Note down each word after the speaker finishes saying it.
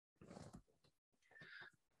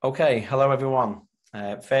Okay, hello everyone.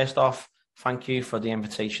 First off, thank you for the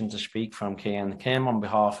invitation to speak from Kian Kim on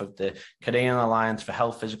behalf of the Korean Alliance for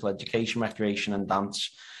Health, Physical Education, Recreation and Dance.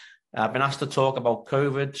 I've been asked to talk about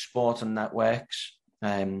COVID, sport and networks.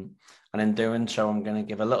 And in doing so, I'm going to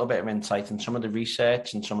give a little bit of insight in some of the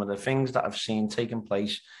research and some of the things that I've seen taking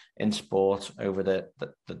place in sport over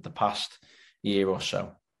the past year or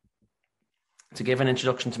so. To give an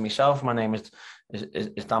introduction to myself, my name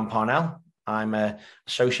is Dan Parnell. I'm an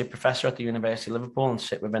associate professor at the University of Liverpool and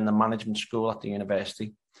sit within the management school at the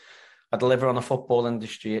university. I deliver on a football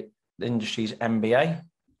industry's MBA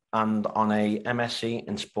and on a MSc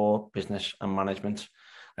in sport, business and management.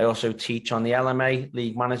 I also teach on the LMA,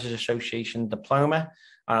 League Managers Association diploma,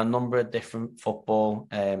 and a number of different football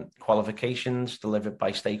qualifications delivered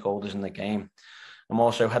by stakeholders in the game. I'm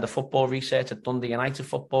also head of football research at Dundee United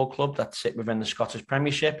Football Club that sit within the Scottish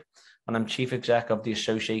Premiership, and I'm chief exec of the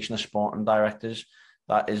Association of Sporting Directors.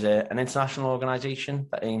 That is an international organisation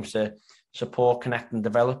that aims to support, connect and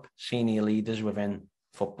develop senior leaders within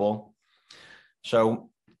football. So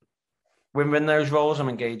within those roles, I'm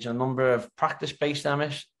engaged in a number of practice-based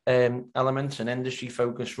elements and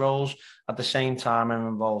industry-focused roles. At the same time, I'm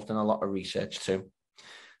involved in a lot of research too.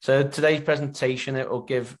 So today's presentation, it will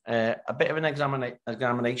give a bit of an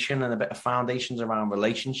examination and a bit of foundations around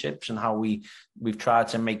relationships and how we've tried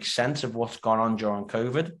to make sense of what's gone on during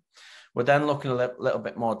COVID. We're then looking a little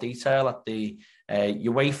bit more detail at the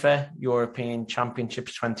UEFA European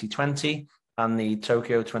Championships 2020 and the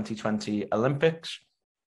Tokyo 2020 Olympics.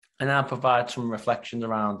 And I'll provide some reflections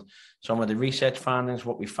around some of the research findings,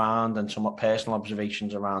 what we found, and some personal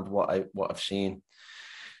observations around what I've seen.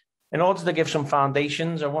 In order to give some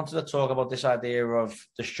foundations, I wanted to talk about this idea of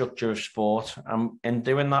the structure of sport. And in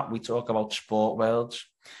doing that, we talk about sport worlds.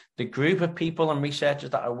 The group of people and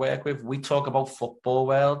researchers that I work with, we talk about football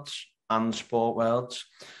worlds and sport worlds.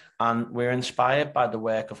 And we're inspired by the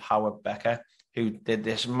work of Howard Becker, who did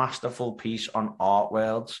this masterful piece on art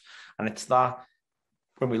worlds. And it's that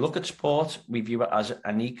when we look at sport, we view it as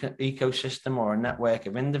an ecosystem or a network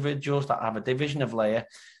of individuals that have a division of labour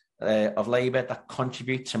that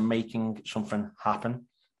contribute to making something happen.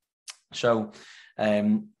 So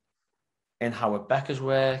in Howard Becker's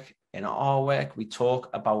work, in our work, we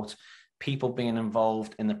talk about people being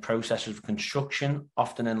involved in the process of construction,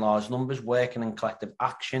 often in large numbers, working in collective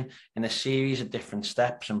action in a series of different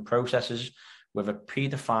steps and processes with a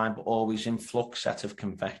predefined but always in flux set of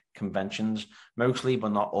conventions, mostly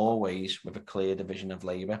but not always with a clear division of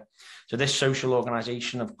labour. So this social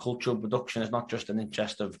organisation of cultural production is not just an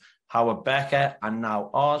interest of Howard Becker and now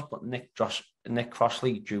ours, but Nick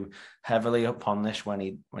Crossley drew heavily upon this when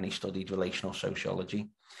he studied relational sociology.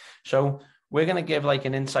 So we're going to give like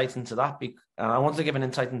an insight into that, and I want to give an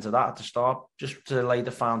insight into that to start, just to lay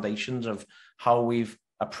the foundations of how we've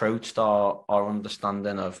approached our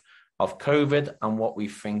understanding of COVID and what we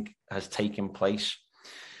think has taken place.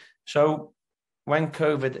 So when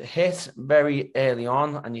COVID hit very early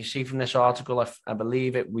on, and you see from this article, I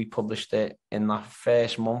believe we published it in that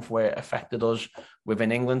first month where it affected us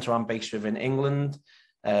within England. So I'm based within England,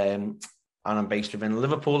 and I'm based within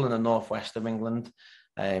Liverpool in the northwest of England.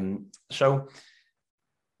 So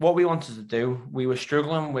what we wanted to do, we were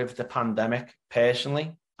struggling with the pandemic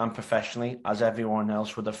personally and professionally, as everyone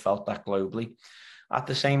else would have felt that globally. At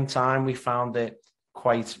the same time, we found it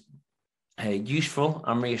quite useful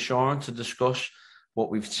and reassuring to discuss what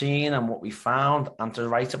we've seen and what we found and to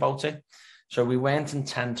write about it. So we weren't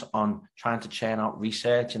intent on trying to churn out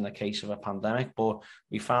research in the case of a pandemic, but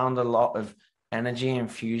we found a lot of energy and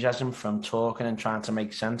enthusiasm from talking and trying to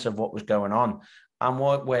make sense of what was going on. And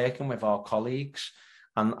we're working with our colleagues.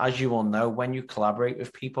 And as you all know, when you collaborate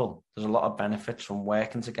with people, there's a lot of benefits from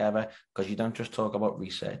working together, because you don't just talk about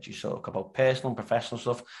research, you talk about personal and professional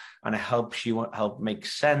stuff, and it helps you help make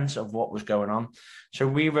sense of what was going on. So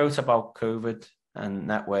we wrote about COVID and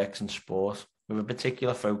networks and sport with a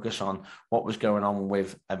particular focus on what was going on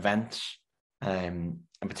with events, and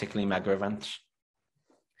particularly mega events.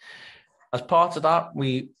 As part of that,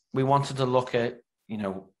 we wanted to look at,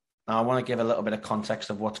 I want to give a little bit of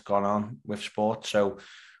context of what's gone on with sport. So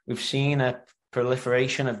we've seen a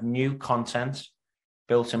proliferation of new content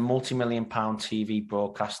built in multi-million-pound TV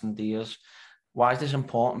broadcasting deals. Why is this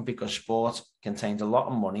important? Because sport contains a lot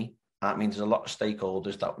of money. That means there's a lot of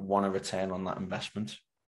stakeholders that want a return on that investment.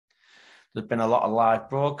 There's been a lot of live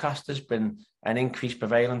broadcasts. There's been an increased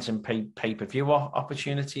prevalence in pay-per-view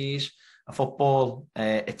opportunities. Football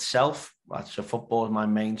itself, so football is my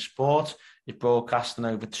main sport, is broadcast in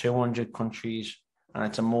over 200 countries, and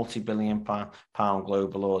it's a multi-billion pound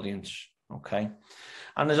global audience. Okay.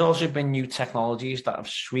 And there's also been new technologies that have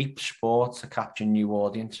swept sport to capture new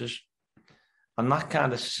audiences. And that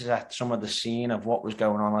kind of set some of the scene of what was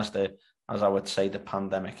going on as I would say, the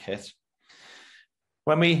pandemic hit.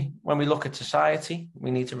 When we look at society,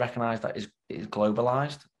 we need to recognize that it is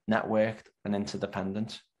globalized, networked, and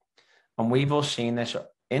interdependent. And we've all seen this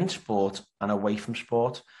in sport and away from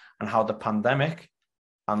sport, and how the pandemic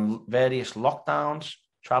and various lockdowns,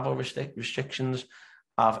 travel restrictions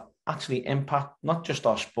have actually impacted not just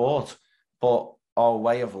our sport, but our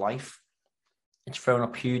way of life. It's thrown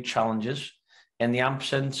up huge challenges. In the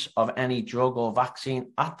absence of any drug or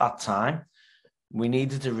vaccine at that time, we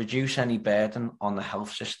needed to reduce any burden on the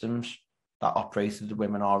health systems that operated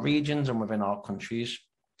within our regions and within our countries.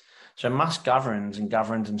 So mass gatherings and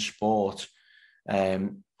gatherings in sport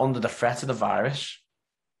under the threat of the virus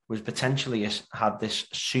was potentially had this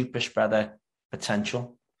super spreader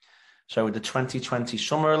potential. So the 2020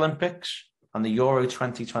 Summer Olympics and the Euro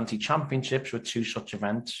 2020 Championships were two such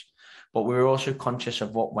events. But we were also conscious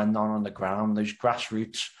of what went on the ground, those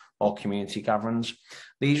grassroots or community gatherings.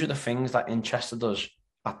 These were the things that interested us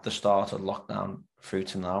at the start of lockdown through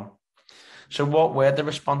to now. So what were the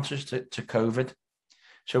responses to COVID?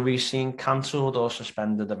 So we've seen cancelled or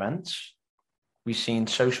suspended events. We've seen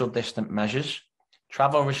social distant measures,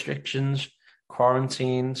 travel restrictions,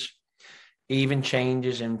 quarantines, even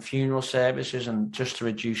changes in funeral services and just to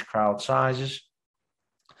reduce crowd sizes.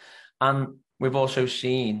 And we've also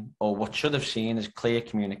seen, or what should have seen, is clear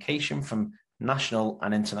communication from national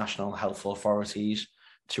and international health authorities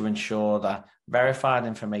to ensure that verified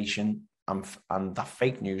information and that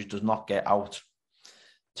fake news does not get out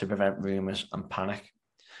to prevent rumours and panic.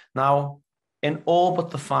 Now, in all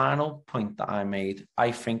but the final point that I made,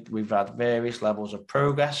 I think we've had various levels of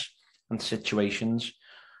progress and situations.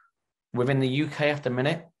 Within the UK at the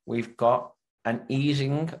minute, we've got an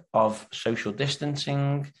easing of social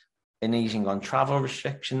distancing, an easing on travel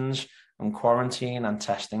restrictions and quarantine and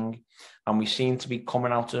testing. And we seem to be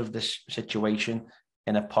coming out of this situation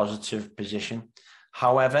in a positive position.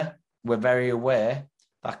 However, we're very aware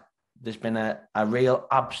that there's been a real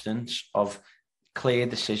absence of clear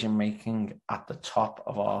decision-making at the top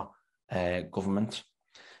of our government.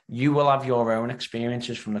 You will have your own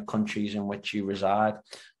experiences from the countries in which you reside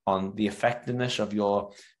on the effectiveness of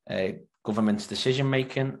your government's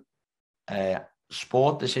decision-making,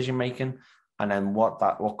 sport decision-making, and then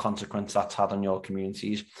what consequence that's had on your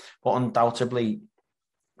communities. But undoubtedly,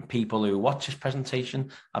 people who watch this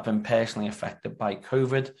presentation have been personally affected by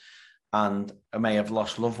COVID and may have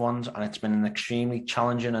lost loved ones, and it's been an extremely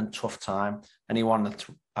challenging and tough time. Anyone that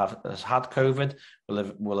has had COVID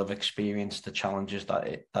will have experienced the challenges that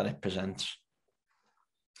it presents.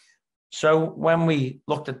 So when we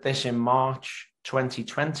looked at this in March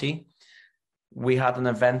 2020, we had an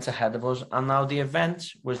event ahead of us, and now the event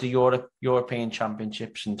was the European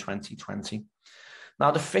Championships in 2020.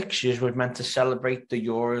 Now the fixtures were meant to celebrate the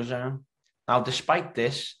Eurozone. Now, despite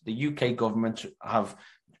this, the UK government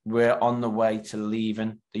were on the way to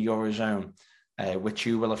leaving the Eurozone, which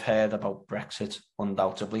you will have heard about Brexit,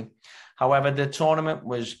 undoubtedly. However, the tournament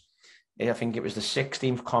was, I think it was the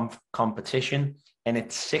 16th competition in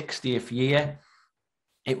its 60th year.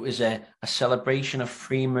 It was a celebration of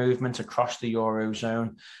free movement across the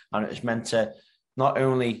Eurozone, and it was meant to not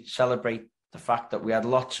only celebrate the fact that we had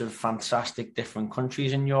lots of fantastic different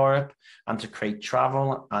countries in Europe and to create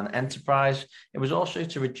travel and enterprise, it was also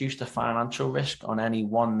to reduce the financial risk on any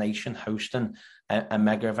one nation hosting a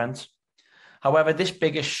mega event. However, this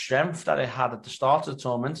biggest strength that it had at the start of the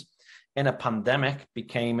tournament in a pandemic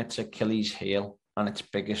became its Achilles heel and its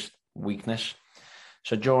biggest weakness.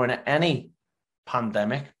 So during any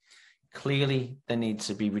pandemic, clearly there needs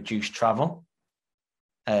to be reduced travel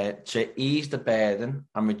to ease the burden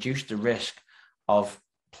and reduce the risk of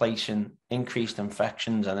placing increased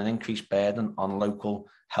infections and an increased burden on local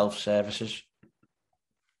health services.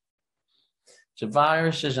 So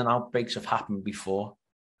viruses and outbreaks have happened before,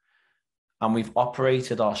 and we've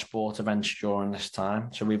operated our sport events during this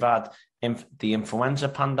time. So we've had the influenza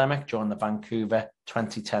pandemic during the Vancouver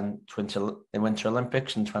 2010 Winter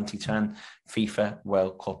Olympics and 2010 FIFA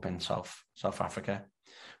World Cup in South Africa.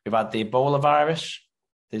 We've had the Ebola virus,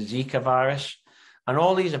 the Zika virus, and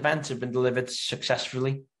all these events have been delivered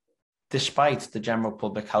successfully, despite the general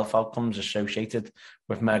public health outcomes associated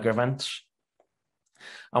with mega events.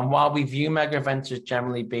 And while we view mega events as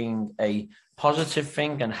generally being a positive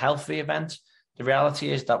thing and healthy event, the reality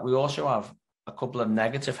is that we also have a couple of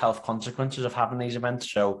negative health consequences of having these events.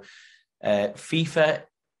 So FIFA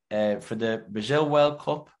for the Brazil World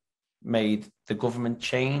Cup made the government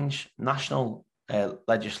change national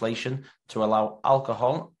legislation to allow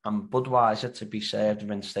alcohol and Budweiser to be served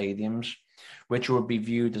within stadiums, which would be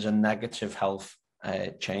viewed as a negative health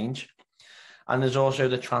change. And there's also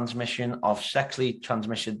the transmission of sexually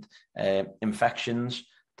transmitted infections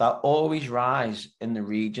that always rise in the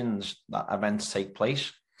regions that events take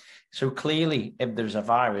place. So clearly, if there's a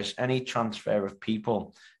virus, any transfer of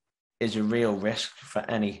people is a real risk for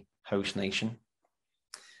any host nation.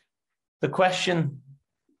 The question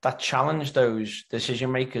that challenged those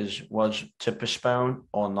decision makers was to postpone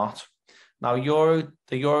or not. Now,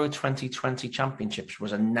 the Euro 2020 Championships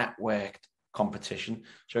was a networked competition,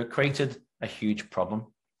 so it created a huge problem.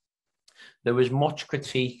 There was much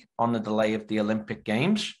critique on the delay of the Olympic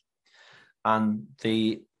Games, and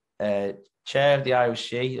the chair of the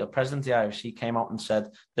IOC, the president of the IOC, came out and said,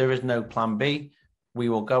 there is no plan B. We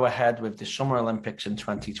will go ahead with the Summer Olympics in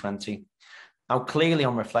 2020. Now, clearly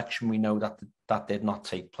on reflection, we know that that did not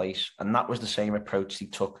take place, and that was the same approach he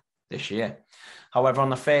took this year. However, on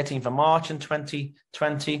the 13th of March in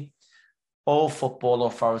 2020, all football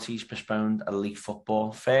authorities postponed elite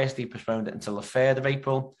football. First, they postponed it until the 3rd of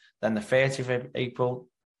April, then the 30th of April,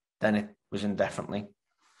 then it was indefinitely.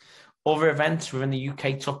 Other events within the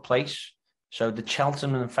UK took place. So the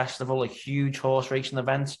Cheltenham Festival, a huge horse racing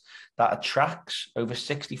event that attracts over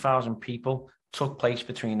 60,000 people, took place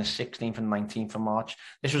between the 16th and 19th of March.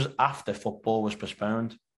 This was after football was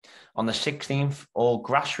postponed. On the 16th, all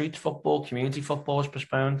grassroots football, community football was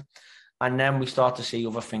postponed. And then we start to see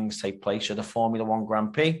other things take place. So the Formula One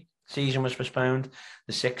Grand Prix season was postponed,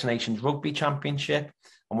 the Six Nations Rugby Championship,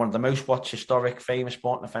 and one of the most watched historic famous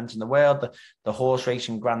sporting events in the world, the horse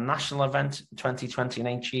racing Grand National event 2020 in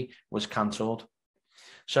Aintree, was cancelled.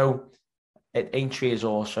 So Aintree is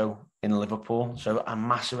also in Liverpool, so a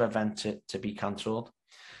massive event to be cancelled.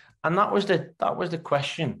 And that was the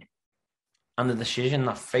question and the decision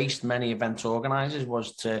that faced many event organisers,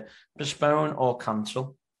 was to postpone or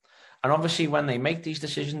cancel. And obviously, when they make these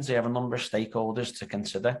decisions, they have a number of stakeholders to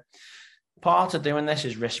consider. Part of doing this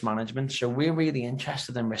is risk management. So we're really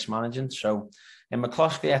interested in risk management. So in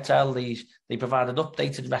McCloskey et al., they provided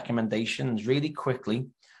updated recommendations really quickly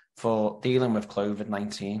for dealing with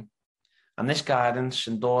COVID-19. And this guidance,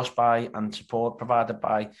 endorsed by and support provided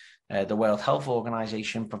by the World Health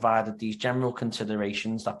Organization, provided these general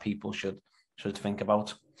considerations that people should think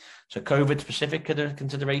about. So COVID-specific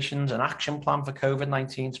considerations, an action plan for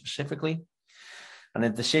COVID-19 specifically, and a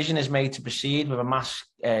decision is made to proceed with a mass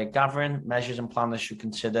gathering. Measures and planners should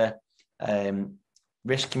consider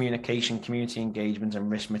risk communication, community engagement, and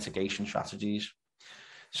risk mitigation strategies.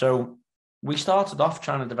 So we started off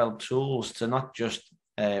trying to develop tools to not just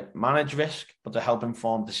manage risk, but to help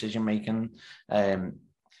inform decision-making.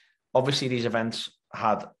 Obviously, these events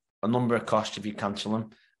had a number of costs if you cancel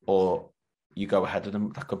them or you go ahead of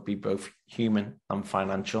them. That could be both human and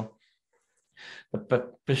financial.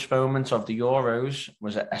 The postponement of the Euros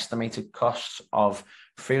was an estimated cost of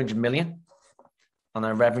 300 million and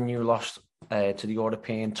a revenue lost to the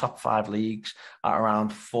European top 5 leagues at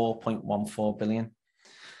around 4.14 billion.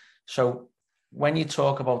 So when you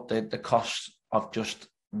talk about the cost of just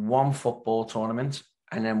one football tournament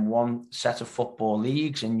and then one set of football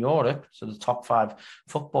leagues in Europe, so the top 5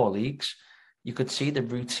 football leagues, you could see the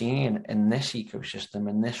routine in this ecosystem,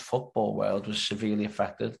 in this football world, was severely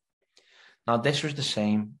affected. Now, this was the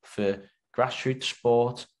same for grassroots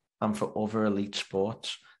sport and for other elite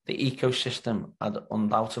sports. The ecosystem had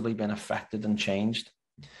undoubtedly been affected and changed.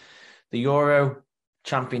 The Euro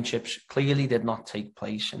Championships clearly did not take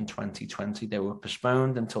place in 2020. They were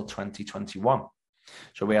postponed until 2021.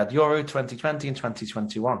 So we had Euro 2020 and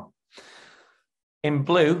 2021. In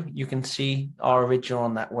blue, you can see our original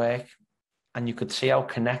network, and you could see how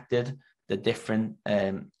connected the different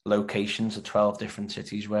locations, the 12 different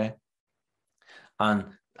cities were, and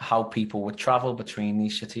how people would travel between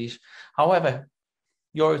these cities. However,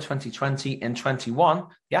 Euro 2020 in 21,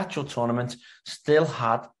 the actual tournament still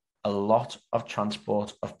had a lot of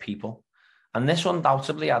transport of people. And this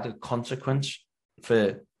undoubtedly had a consequence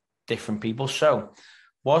for different people. So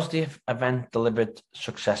was the event delivered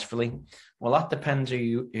successfully? Well, that depends who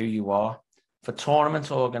you are. For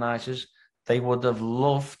tournament organisers, they would have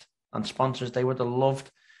loved, and sponsors, they would have loved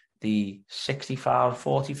the 60,000,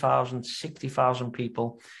 40,000, 60,000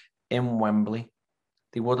 people in Wembley.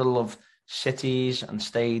 They would have loved cities and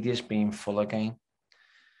stadiums being full again.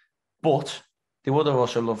 But they would have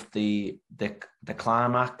also loved the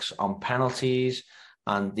climax on penalties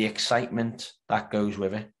and the excitement that goes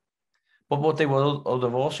with it. But what they would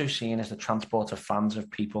have also seen is the transport of fans, of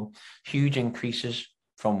people, huge increases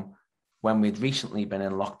from when we'd recently been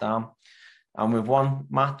in lockdown. And with one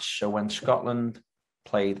match, so when Scotland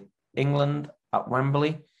played England at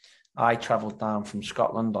Wembley. I travelled down from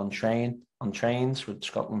Scotland on trains with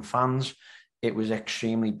Scotland fans. It was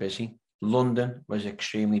extremely busy. London was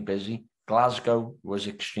extremely busy. Glasgow was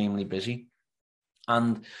extremely busy.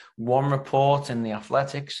 And one report in The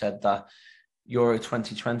Athletic said that Euro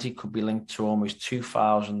 2020 could be linked to almost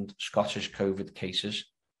 2,000 Scottish COVID cases.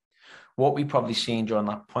 What we probably seen during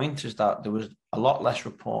that point is that there was a lot less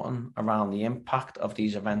reporting around the impact of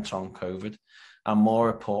these events on COVID and more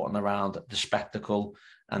reporting around the spectacle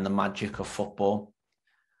and the magic of football.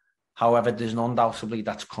 However, there's undoubtedly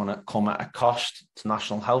that's going to come at a cost to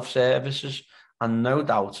National Health Services and no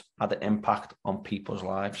doubt had an impact on people's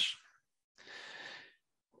lives.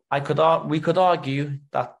 We could argue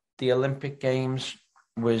that the Olympic Games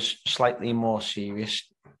was slightly more serious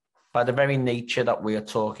by the very nature that we are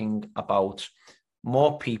talking about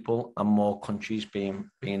more people and more countries being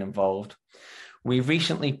involved. We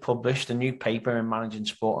recently published a new paper in Managing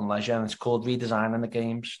Sport and Leisure, and it's called Redesigning the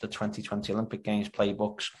Games, the 2020 Olympic Games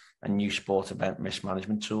Playbooks and New Sport Event Risk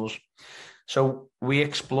Management Tools. So we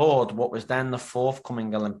explored what was then the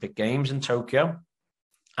forthcoming Olympic Games in Tokyo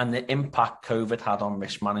and the impact COVID had on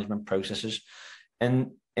risk management processes.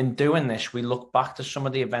 And in doing this, we look back to some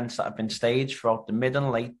of the events that have been staged throughout the mid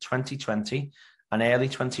and late 2020 and early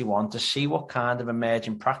 21 to see what kind of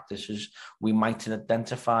emerging practices we might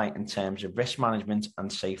identify in terms of risk management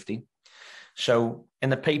and safety. So in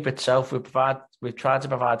the paper itself, we've tried to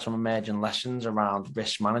provide some emerging lessons around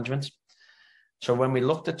risk management. So when we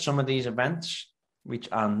looked at some of these events,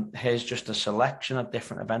 and here's just a selection of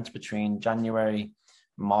different events between January,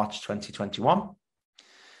 March 2021.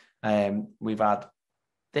 We've had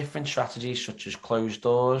different strategies such as closed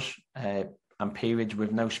doors and periods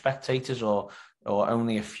with no spectators or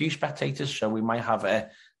only a few spectators. So we might have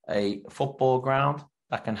a football ground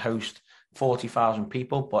that can host 40,000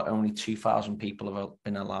 people, but only 2,000 people have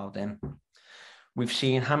been allowed in. We've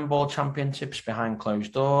seen handball championships behind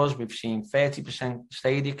closed doors. We've seen 30%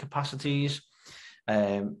 stadium capacities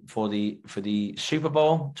for the Super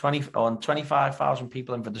Bowl, 25,000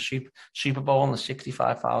 people in for the Super Bowl and the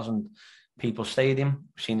 65,000 people stadium.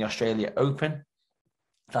 We've seen the Australia Open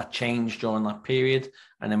that changed during that period,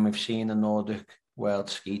 and then we've seen the Nordic World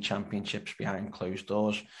Ski Championships behind closed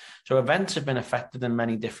doors. So events have been affected in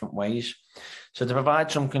many different ways. So to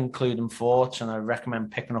provide some concluding thoughts, and I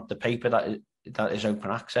recommend picking up the paper that is open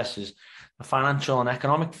access, is the financial and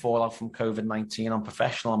economic fallout from COVID-19 on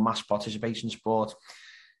professional and mass participation sport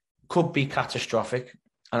could be catastrophic.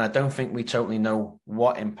 And I don't think we totally know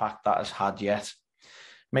what impact that has had yet.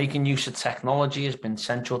 Making use of technology has been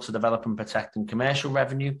central to develop and protecting commercial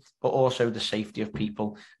revenue, but also the safety of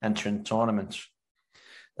people entering tournaments.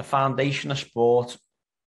 The foundation of sport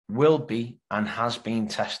will be and has been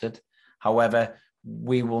tested. However,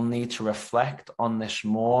 we will need to reflect on this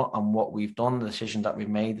more and what we've done, the decisions that we've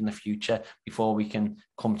made in the future before we can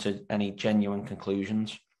come to any genuine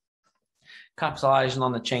conclusions. Capitalising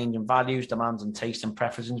on the change in values, demands and taste and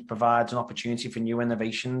preferences provides an opportunity for new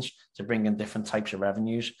innovations to bring in different types of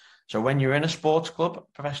revenues. So when you're in a sports club,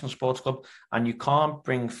 professional sports club, and you can't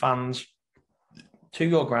bring fans to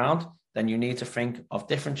your ground, then you need to think of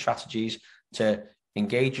different strategies to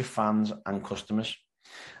engage your fans and customers.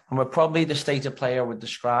 And we're probably the state of play I would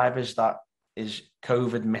describe as that is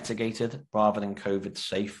COVID mitigated rather than COVID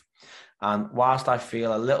safe. And whilst I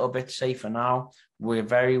feel a little bit safer now, we're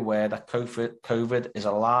very aware that COVID is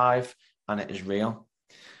alive and it is real.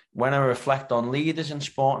 When I reflect on leaders in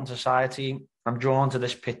sport and society, I'm drawn to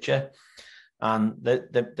this picture. And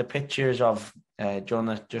the pictures of during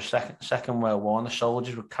the Second World War, the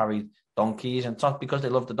soldiers would carry donkeys. And it's not because they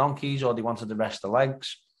loved the donkeys or they wanted to rest their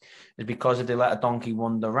legs. It's because if they let a donkey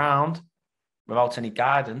wander around without any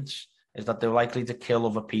guidance, is that they're likely to kill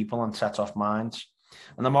other people and set off mines.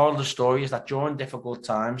 And the moral of the story is that during difficult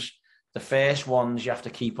times, the first ones you have to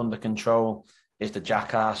keep under control is the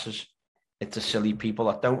jackasses. It's the silly people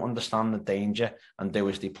that don't understand the danger and do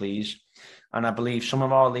as they please. And I believe some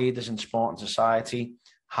of our leaders in sport and society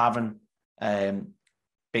haven't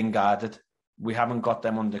been guided. We haven't got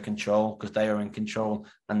them under control because they are in control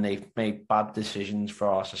and they've made bad decisions for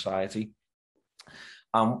our society.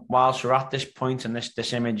 And whilst we're at this point, and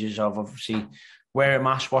this image is of obviously wear a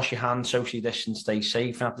mask, wash your hands, socially distance, stay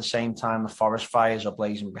safe. And at the same time, the forest fires are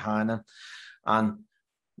blazing behind them. And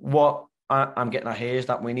what I'm getting at here is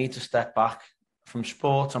that we need to step back from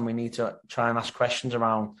sport and we need to try and ask questions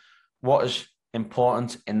around what is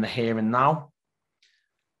important in the here and now.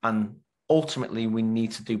 And ultimately, we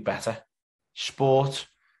need to do better. Sport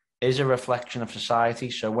is a reflection of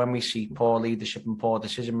society. So when we see poor leadership and poor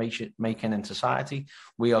decision making in society,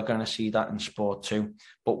 we are going to see that in sport too.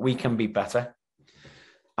 But we can be better.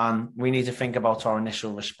 And we need to think about our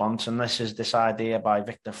initial response. And this idea by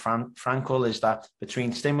Viktor Frankl is that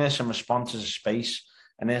between stimulus and response is a space.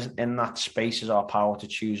 And in that space is our power to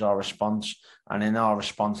choose our response. And in our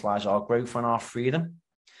response lies our growth and our freedom.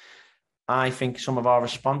 I think some of our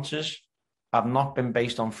responses have not been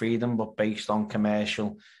based on freedom, but based on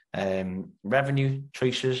commercial revenue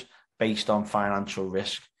choices, based on financial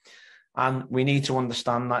risk. And we need to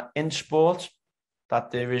understand that in sport,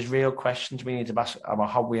 that there is real questions we need to ask about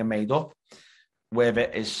how we are made up, whether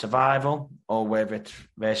it is survival or whether it's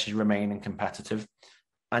versus remaining competitive.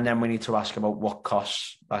 And then we need to ask about what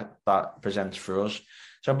costs that presents for us.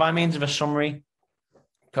 So by means of a summary,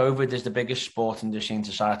 COVID is the biggest sport industry and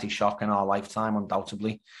society shock in our lifetime,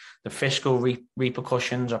 undoubtedly. The fiscal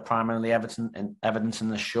repercussions are primarily evident in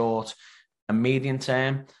the short and medium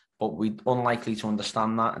term, but we're unlikely to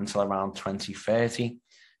understand that until around 2030.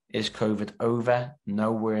 Is COVID over?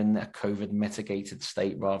 No, we're in a COVID mitigated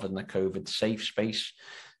state rather than a COVID safe space.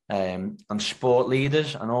 And sport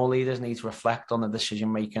leaders and all leaders need to reflect on the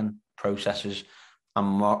decision-making processes and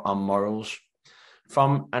morals.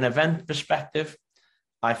 From an event perspective,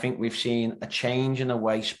 I think we've seen a change in the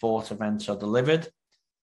way sport events are delivered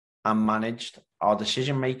and managed. Our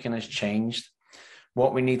decision-making has changed.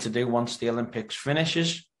 What we need to do once the Olympics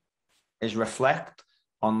finishes is reflect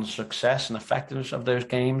on the success and effectiveness of those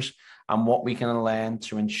games and what we can learn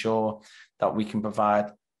to ensure that we can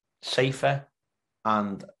provide safer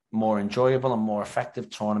and more enjoyable and more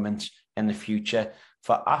effective tournaments in the future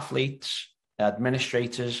for athletes,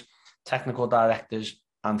 administrators, technical directors,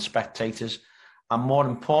 and spectators, and more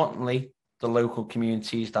importantly, the local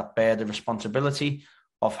communities that bear the responsibility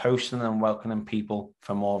of hosting and welcoming people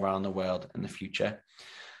from all around the world in the future.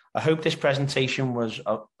 I hope this presentation was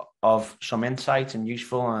of some insight and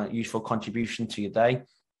useful contribution to your day.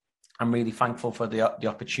 I'm really thankful for the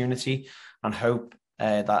opportunity and hope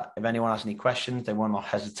that if anyone has any questions, they will not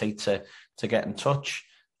hesitate to get in touch.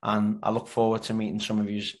 And I look forward to meeting some of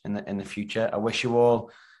you in the future. I wish you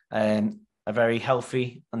all a very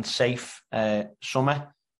healthy and safe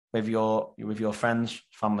summer with your friends,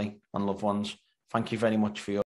 family, and loved ones. Thank you very much for your